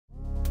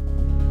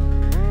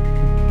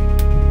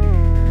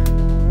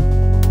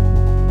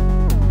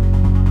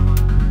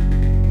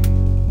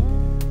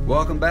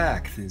welcome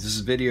back. This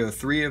is video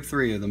 3 of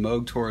 3 of the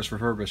Moog Taurus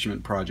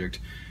Refurbishment project.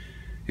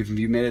 If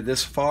you made it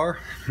this far,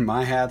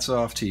 my hat's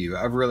off to you.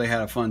 I've really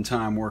had a fun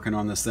time working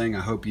on this thing.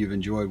 I hope you've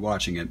enjoyed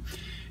watching it.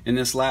 In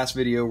this last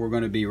video, we're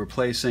going to be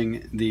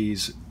replacing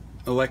these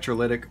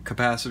electrolytic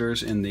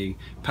capacitors in the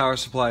power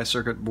supply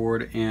circuit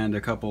board and a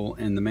couple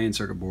in the main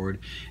circuit board.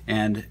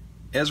 And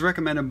as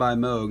recommended by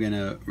Moog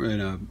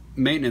in a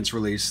maintenance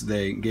release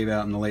they gave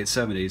out in the late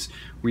 70s,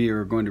 we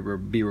are going to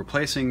be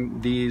replacing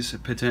these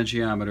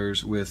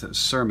potentiometers with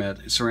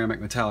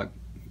ceramic metallic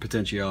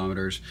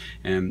potentiometers,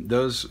 and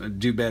those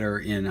do better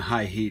in a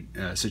high heat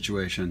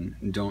situation,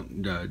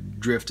 don't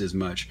drift as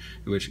much,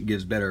 which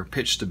gives better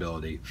pitch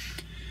stability.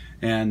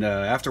 And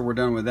after we're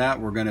done with that,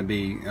 we're going to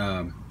be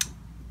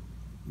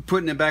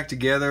putting it back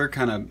together,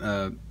 kind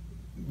of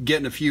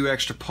getting a few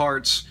extra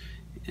parts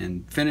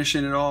and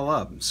finishing it all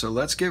up. So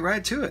let's get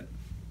right to it.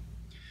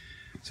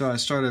 So I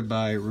started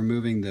by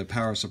removing the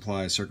power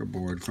supply circuit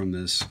board from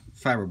this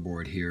fiber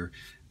board here.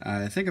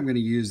 I think I'm going to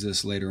use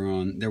this later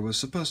on. There was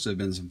supposed to have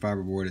been some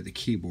fiber board at the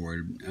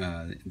keyboard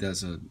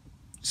that's a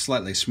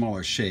slightly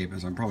smaller shape,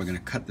 as I'm probably going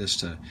to cut this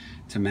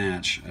to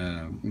match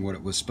what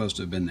it was supposed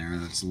to have been there.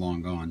 That's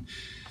long gone.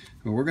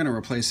 But we're going to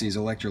replace these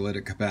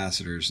electrolytic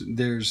capacitors.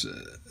 There's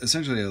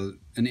essentially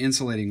an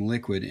insulating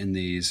liquid in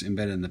these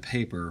embedded in the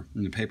paper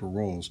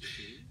rolls.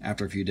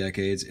 After a few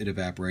decades, it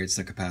evaporates,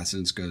 the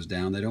capacitance goes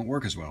down, they don't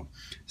work as well.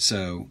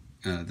 So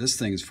this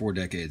thing's 4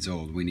 decades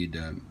old. We need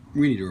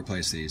to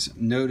replace these.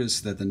 Notice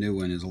that the new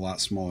one is a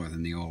lot smaller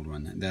than the old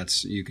one.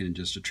 You can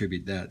just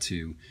attribute that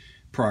to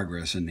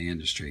progress in the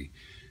industry.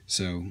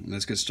 So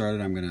let's get started.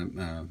 I'm going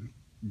to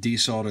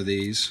desolder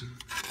these,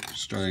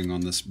 starting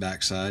on this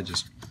back side.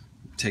 Just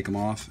take them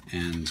off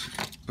and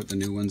put the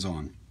new ones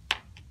on.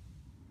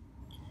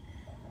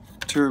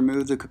 To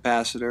remove the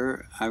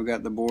capacitor, I've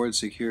got the board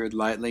secured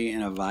lightly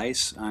in a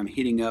vise. I'm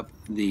heating up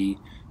the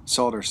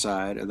solder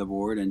side of the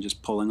board and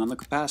just pulling on the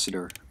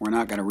capacitor. We're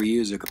not going to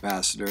reuse a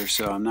capacitor,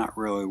 so I'm not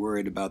really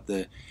worried about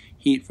the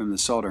heat from the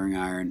soldering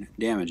iron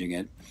damaging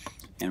it.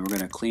 And we're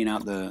going to clean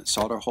out the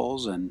solder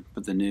holes and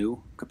put the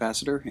new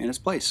capacitor in its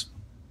place.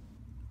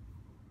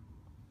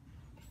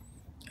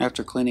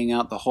 After cleaning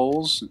out the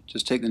holes,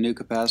 just take the new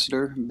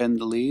capacitor, bend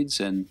the leads,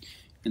 and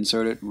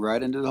insert it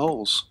right into the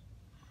holes.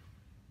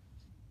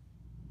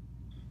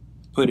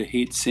 Put a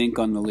heat sink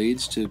on the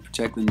leads to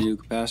protect the new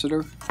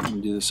capacitor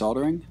and do the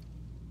soldering.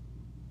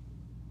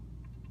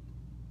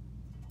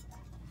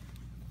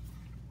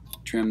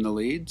 Trim the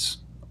leads.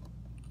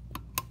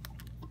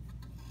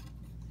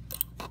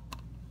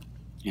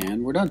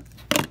 And we're done.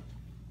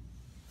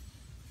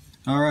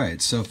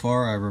 Alright, so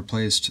far I've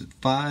replaced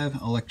 5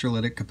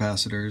 electrolytic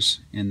capacitors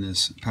in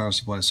this power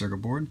supply circuit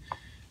board.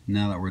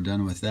 Now that we're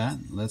done with that,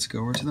 let's go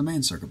over to the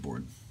main circuit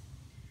board.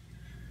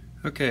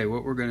 Okay,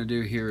 what we're going to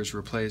do here is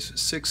replace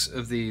 6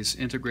 of these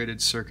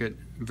integrated circuit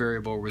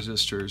variable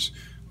resistors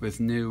with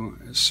new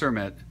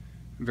CERMET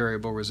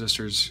variable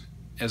resistors,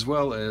 as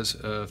well as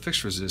a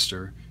fixed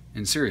resistor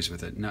in series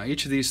with it. Now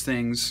each of these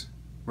things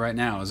right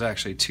now is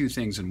actually 2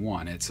 things in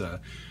one. It's a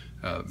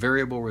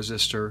variable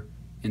resistor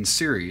in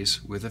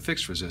series with a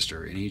fixed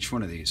resistor in each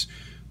one of these.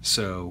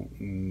 So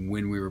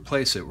when we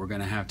replace it, we're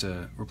going to have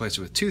to replace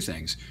it with 2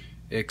 things,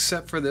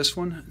 except for this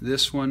one.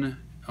 This one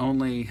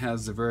only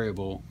has the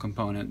variable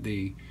component.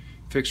 The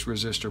fixed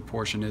resistor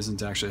portion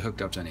isn't actually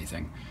hooked up to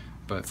anything.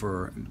 But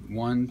for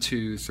 1,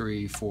 2,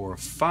 3, 4,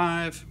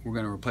 5, we're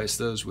going to replace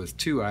those with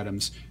 2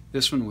 items,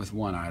 this one with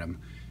 1 item.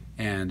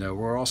 And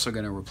we're also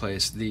going to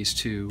replace these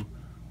 2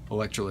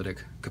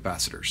 electrolytic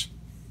capacitors.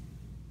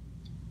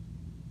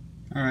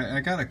 Alright, I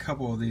got a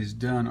couple of these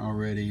done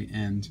already,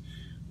 and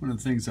one of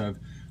the things I've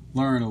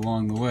learned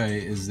along the way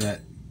is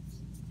that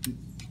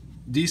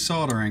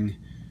desoldering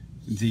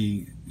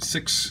the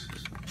 6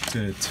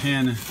 to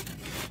 10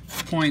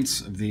 points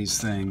of these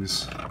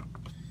things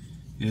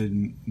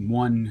in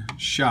one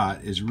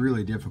shot is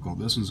really difficult.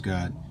 This one's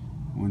got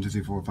 1, 2,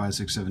 3, 4, 5,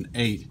 6, 7,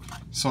 8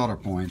 solder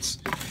points,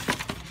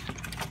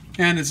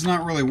 and it's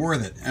not really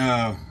worth it.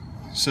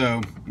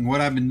 So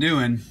what I've been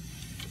doing,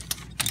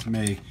 this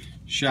may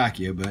shock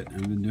you, but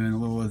I've been doing a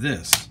little of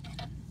this.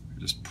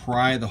 Just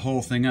pry the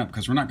whole thing up,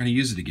 because we're not going to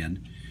use it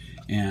again.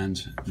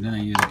 And then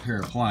I use a pair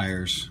of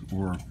pliers,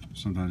 or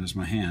sometimes just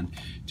my hand,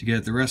 to get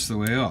it the rest of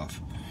the way off.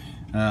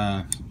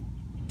 I'm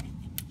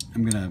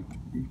going to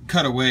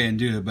cut away and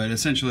do it, but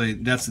essentially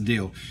that's the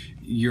deal.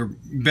 You're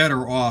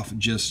better off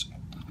just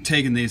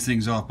taking these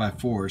things off by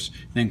force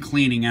than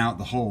cleaning out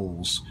the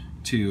holes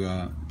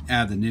to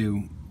add the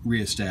new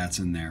rheostats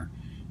in there,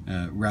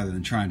 rather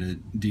than trying to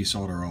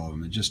desolder all of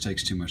them. It just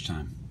takes too much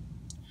time.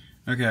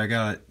 Okay, I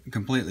got it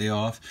completely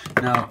off.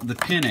 Now, the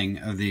pinning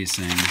of these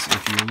things,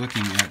 if you're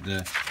looking at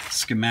the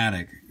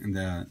schematic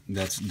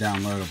that's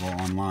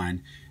downloadable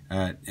online,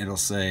 it'll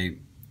say,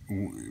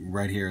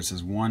 right here it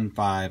says 1,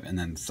 5, and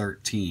then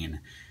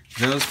 13.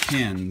 Those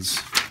pins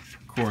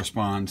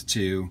correspond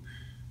to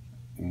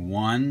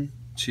 1,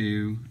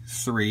 2,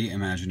 3,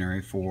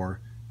 imaginary, 4,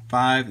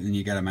 5, and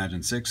you got to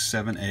imagine 6,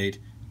 7, 8,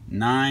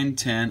 9,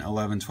 10,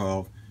 11,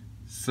 12,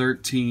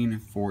 13,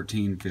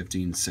 14,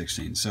 15,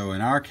 16. So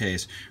in our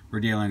case,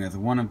 we're dealing with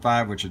 1 and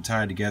 5, which are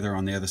tied together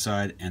on the other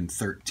side, and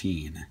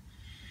 13.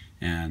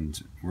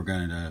 And we're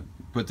going to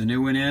put the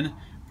new one in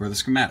for the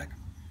schematic.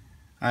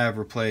 I have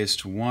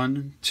replaced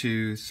 1,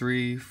 2,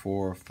 3,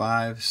 4,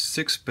 5,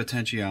 6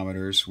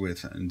 potentiometers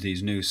with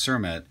these new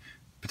Surmet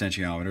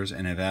potentiometers,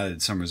 and have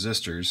added some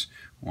resistors.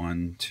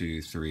 1,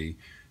 2, 3,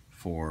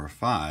 4,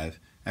 5.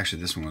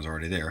 Actually, this one was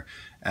already there.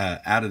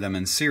 Added them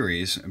in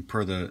series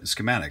per the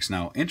schematics.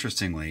 Now,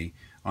 interestingly,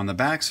 on the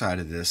back side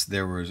of this,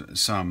 there was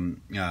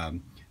some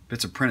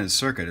bits of printed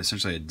circuit,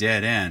 essentially a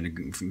dead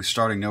end,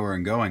 starting nowhere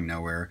and going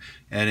nowhere,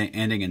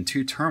 ending in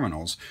 2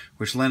 terminals,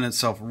 which lend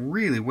itself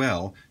really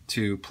well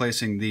to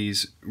placing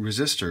these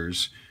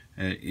resistors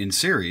in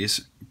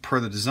series per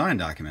the design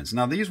documents.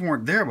 Now, these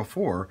weren't there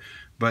before,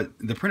 but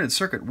the printed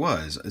circuit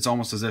was. It's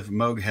almost as if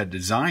Moog had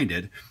designed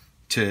it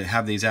to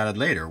have these added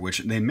later, which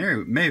they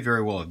may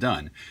very well have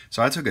done.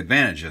 So I took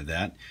advantage of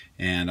that,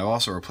 and I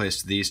also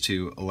replaced these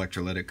 2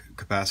 electrolytic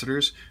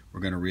capacitors. We're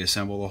going to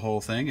reassemble the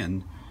whole thing,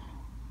 and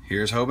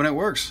here's hoping it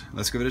works.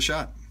 Let's give it a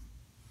shot.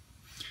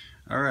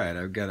 Alright,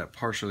 I've got it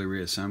partially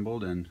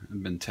reassembled, and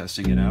I've been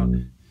testing it out.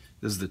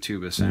 This is the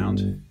tuba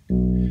sound.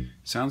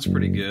 Sounds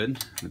pretty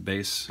good. The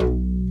bass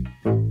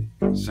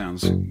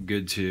sounds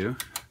good too.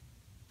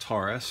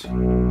 Taurus.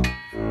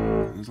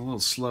 It's a little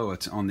slow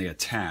on the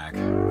attack.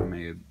 I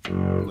may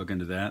look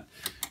into that.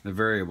 The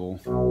variable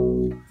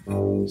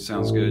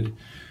sounds good.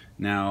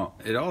 Now,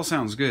 it all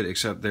sounds good,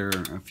 except there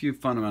are a few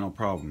fundamental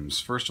problems.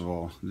 First of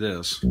all,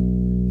 this,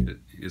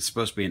 it's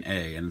supposed to be an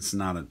A, and it's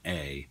not an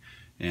A.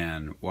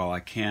 And while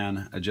I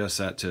can adjust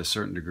that to a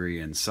certain degree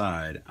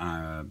inside,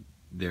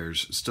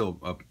 there's still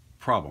a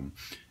problem.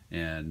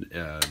 And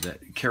that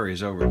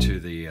carries over to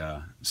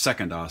the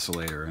second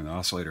oscillator, and the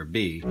oscillator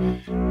B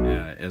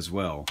as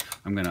well.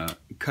 I'm going to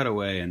cut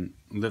away and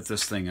lift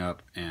this thing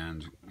up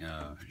and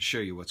show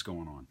you what's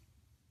going on.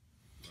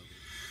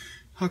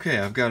 Okay,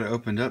 I've got it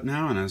opened up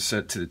now, and I'm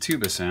set to the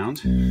tuba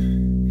sound.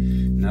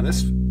 Now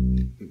this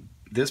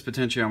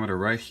potentiometer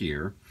right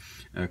here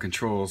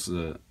controls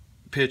the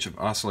pitch of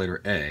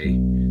oscillator A.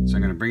 So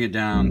I'm going to bring it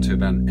down to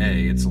about an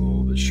A. It's a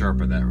little bit sharp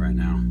of that right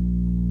now.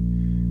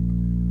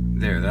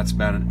 There, that's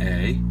about an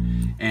A,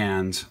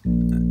 and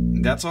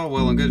that's all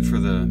well and good for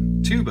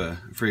the tuba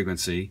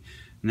frequency.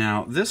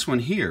 Now, this one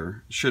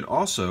here should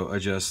also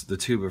adjust the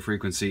tuba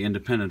frequency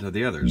independent of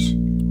the others.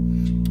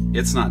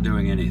 It's not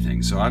doing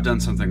anything, so I've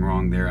done something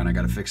wrong there, and I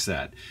got to fix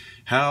that.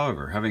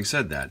 However, having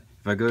said that,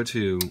 if I go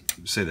to,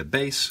 say, the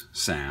bass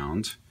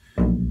sound,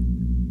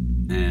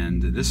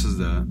 and this is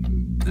the,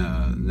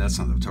 that's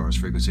not the Taurus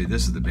frequency,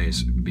 this is the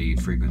bass B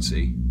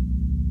frequency,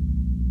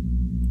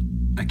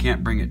 I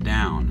can't bring it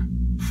down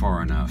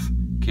far enough.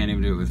 Can't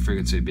even do it with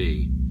frequency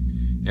B.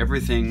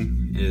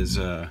 Everything is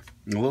a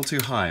little too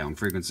high on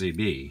frequency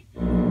B.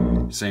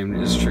 Same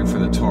is true for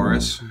the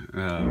Taurus.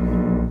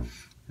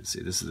 Let's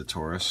see, this is the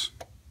Taurus.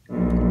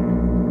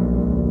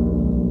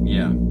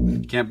 Yeah,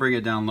 can't bring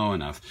it down low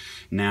enough.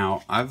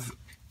 Now, I've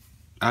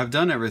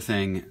done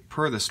everything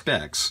per the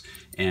specs,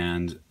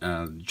 and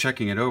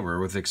checking it over,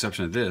 with the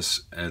exception of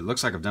this, it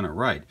looks like I've done it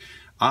right.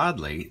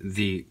 Oddly,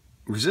 the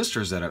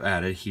resistors that I've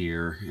added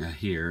here,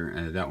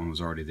 that one was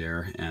already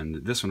there,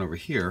 and this one over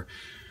here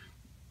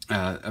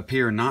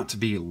appear not to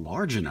be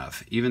large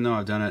enough, even though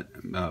I've done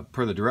it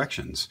per the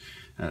directions.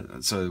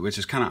 Which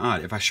is kind of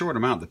odd. If I short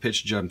them out, the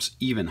pitch jumps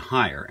even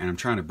higher, and I'm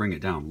trying to bring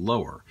it down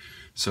lower.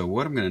 So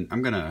what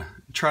I'm gonna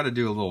try to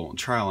do a little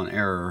trial and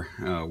error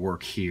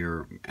work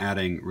here,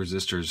 adding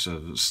resistors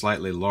of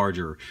slightly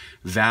larger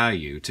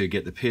value to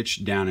get the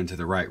pitch down into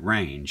the right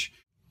range.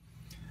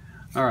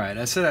 Alright,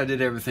 I said I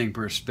did everything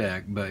per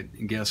spec,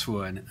 but guess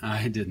what?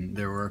 I didn't.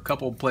 There were a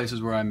couple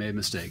places where I made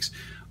mistakes.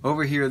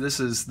 Over here, this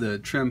is the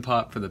trim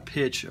pot for the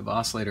pitch of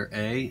oscillator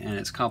A and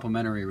its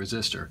complementary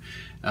resistor.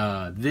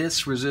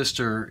 This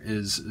resistor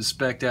is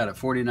spec'd out at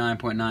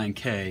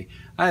 49.9K.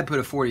 I had put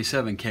a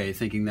 47K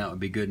thinking that would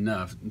be good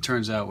enough. It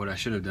turns out what I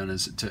should have done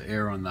is to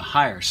err on the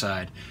higher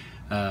side.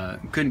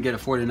 Couldn't get a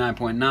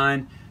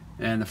 49.9.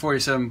 And the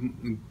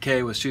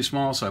 47K was too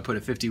small, so I put a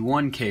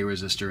 51K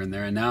resistor in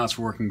there, and now it's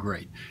working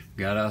great.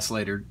 Got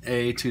oscillator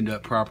A tuned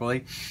up properly.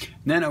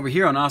 And then over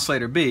here on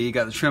oscillator B, you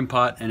got the trim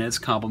pot and its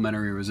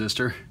complementary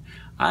resistor.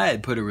 I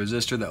had put a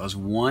resistor that was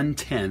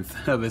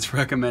 1/10 of its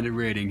recommended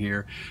rating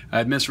here. I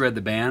had misread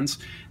the bands,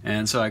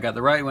 and so I got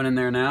the right one in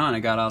there now, and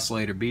I got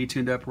oscillator B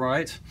tuned up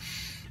right.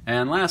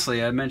 And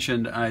lastly, I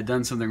mentioned I had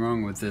done something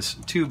wrong with this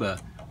tuba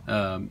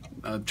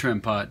trim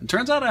pot. It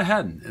turns out I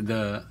hadn't.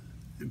 The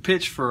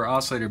pitch for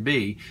oscillator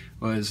B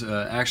was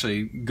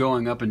actually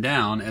going up and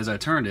down as I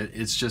turned it.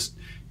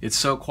 It's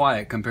so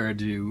quiet compared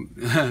to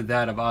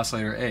that of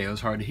oscillator A. It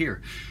was hard to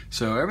hear.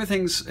 So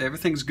everything's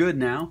good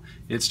now.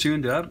 It's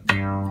tuned up.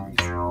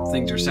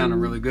 Things are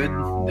sounding really good.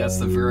 That's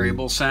the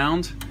variable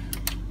sound.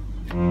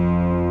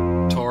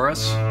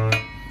 Taurus,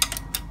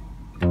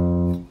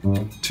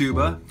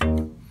 tuba,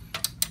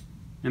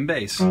 and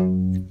bass.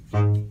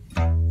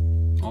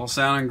 All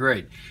sounding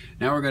great.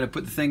 Now we're going to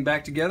put the thing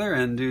back together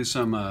and do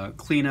some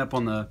cleanup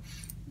on the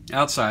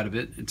outside of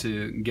it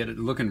to get it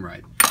looking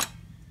right.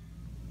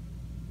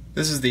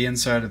 This is the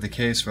inside of the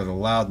case where the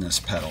loudness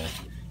pedal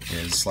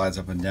slides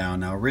up and down.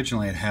 Now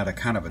originally it had a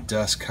kind of a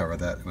dust cover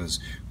that was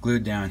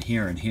glued down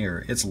here and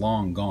here. It's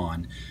long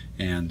gone,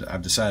 and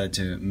I've decided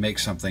to make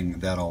something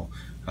that'll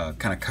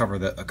kind of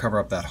cover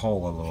up that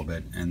hole a little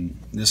bit, and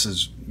this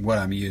is what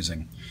I'm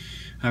using.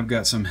 I've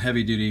got some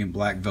heavy-duty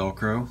black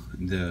Velcro,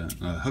 the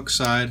hook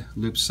side,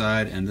 loop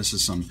side, and this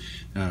is some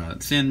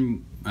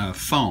thin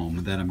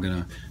foam that I'm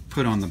going to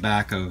put on the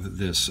back of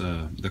this,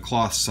 the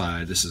cloth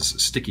side. This is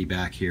sticky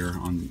back here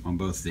on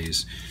both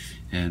these,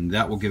 and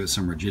that will give it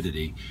some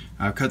rigidity.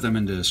 I've cut them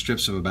into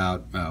strips of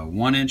about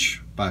 1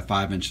 inch by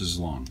 5 inches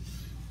long.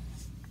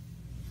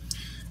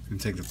 I'm going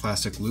to take the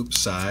plastic loop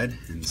side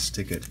and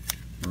stick it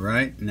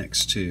right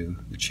next to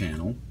the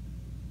channel,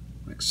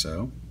 like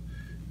so.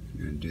 I'm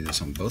going to do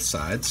this on both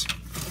sides.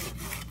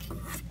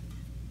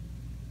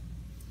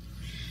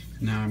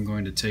 Now I'm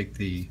going to take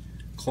the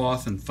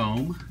cloth and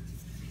foam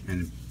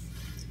and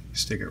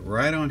stick it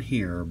right on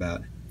here,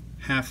 about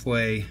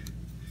halfway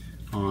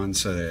on,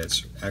 so that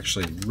it's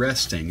actually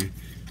resting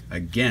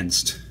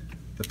against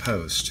the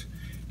post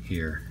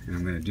here. And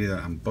I'm going to do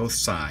that on both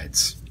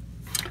sides.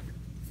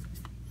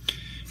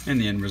 And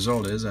the end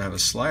result is I have a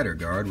slider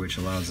guard which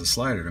allows the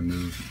slider to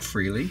move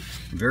freely,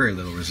 very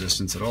little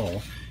resistance at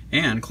all,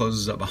 and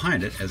closes up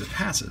behind it as it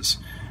passes.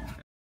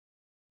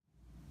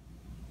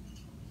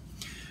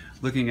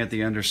 Looking at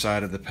the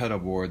underside of the pedal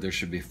board, there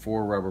should be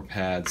 4 rubber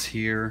pads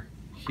here,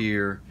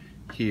 here,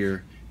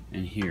 here,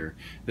 and here.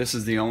 This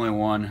is the only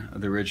one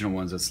of the original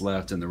ones that's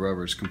left, and the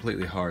rubber is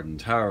completely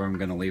hardened. However, I'm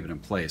going to leave it in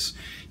place.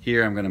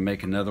 Here I'm going to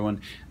make another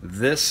one.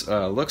 This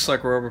looks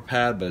like a rubber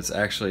pad, but it's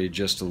actually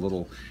just a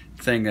little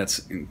thing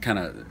that's kind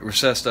of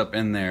recessed up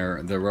in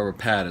there. The rubber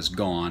pad is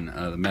gone.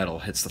 The metal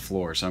hits the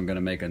floor, so I'm going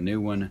to make a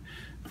new one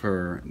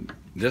for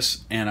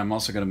this, and I'm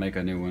also going to make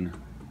a new one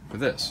for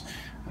this.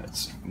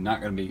 It's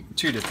not going to be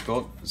too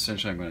difficult.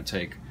 Essentially, I'm going to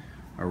take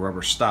a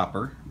rubber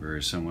stopper,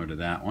 very similar to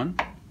that one.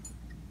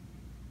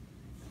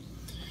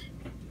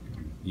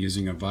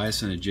 Using a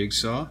vise and a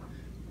jigsaw,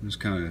 I'm just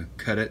kind of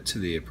cut it to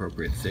the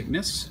appropriate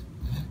thickness.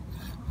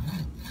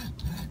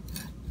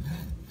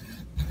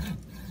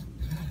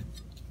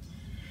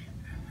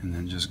 And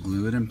then just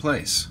glue it in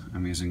place.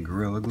 I'm using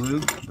Gorilla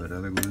Glue, but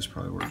other glues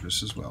probably work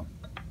just as well.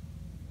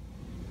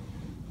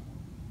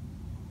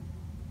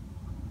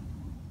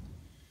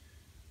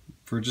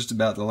 For just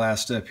about the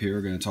last step here,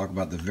 we're going to talk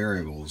about the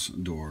variables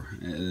door.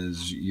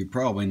 As you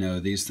probably know,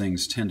 these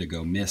things tend to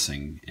go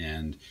missing,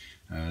 and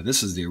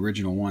this is the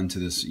original one to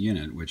this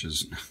unit, which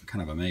is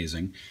kind of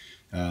amazing.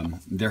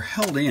 They're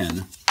held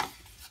in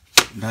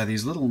by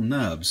these little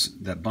nubs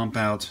that bump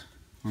out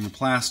on the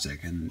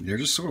plastic, and they're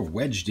just sort of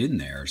wedged in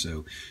there.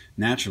 So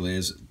naturally,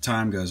 as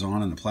time goes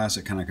on and the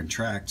plastic kind of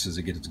contracts as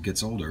it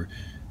gets older,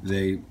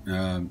 they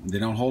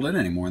don't hold in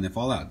anymore and they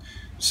fall out.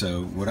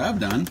 So what I've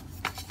done,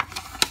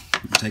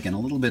 I've taken a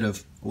little bit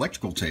of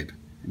electrical tape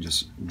and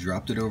just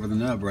dropped it over the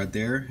nub right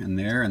there, and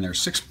there's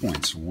 6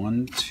 points.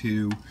 1,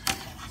 2,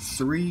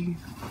 3,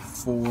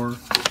 4,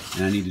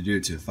 and I need to do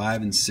it to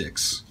 5 and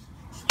 6.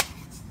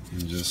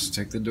 And just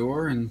take the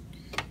door and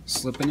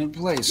slip it in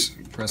place,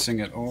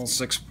 pressing at all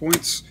 6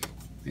 points.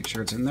 Make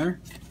sure it's in there.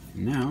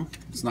 And now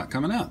it's not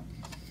coming out.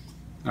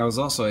 I was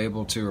also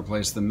able to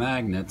replace the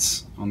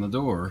magnets on the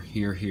door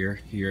here, here,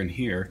 here, and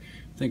here.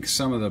 I think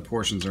some of the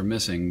portions are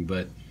missing,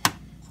 but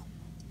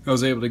I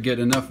was able to get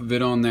enough of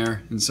it on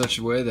there in such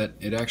a way that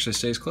it actually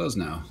stays closed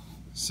now.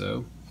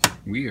 So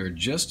we are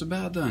just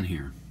about done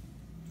here.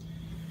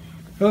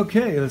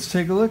 Okay, let's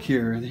take a look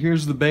here.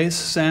 Here's the bass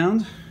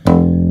sound.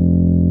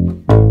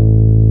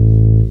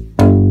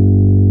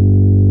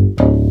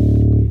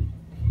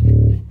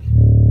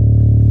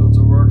 Those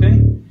are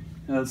working.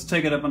 Now let's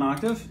take it up an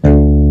octave.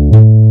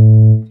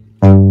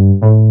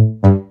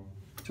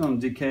 Tone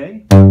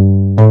decay.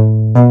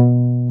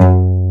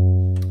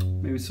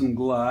 Maybe some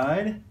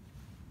glide.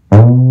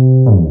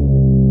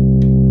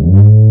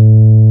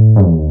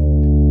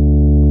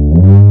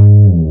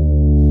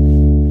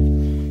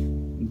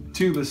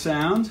 Tuba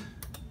sound.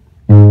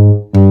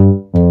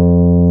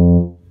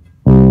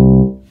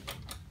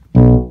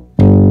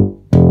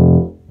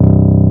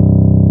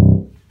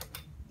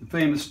 The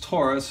famous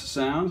Taurus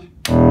sound.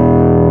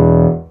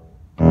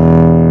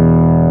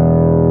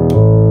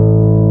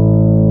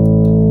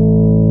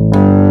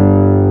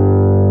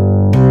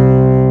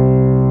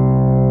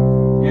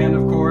 And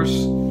of course,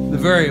 the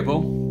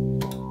variable.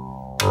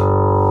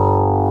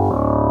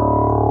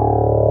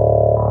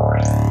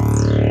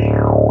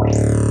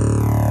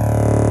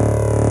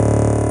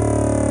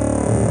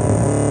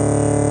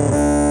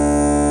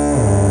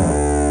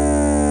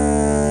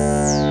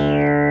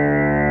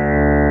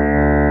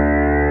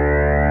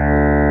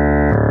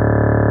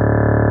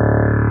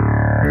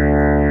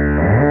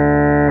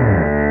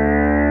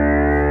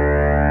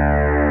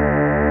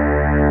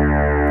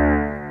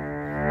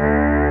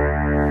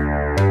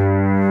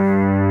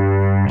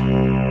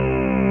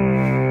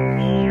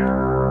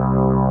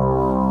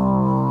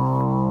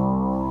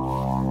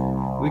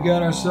 We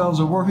got ourselves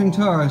a working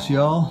Taurus,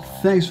 y'all.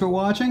 Thanks for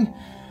watching.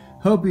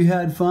 Hope you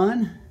had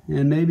fun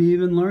and maybe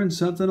even learned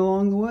something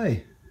along the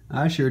way.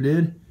 I sure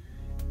did.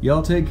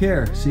 Y'all take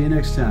care. See you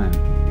next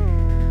time.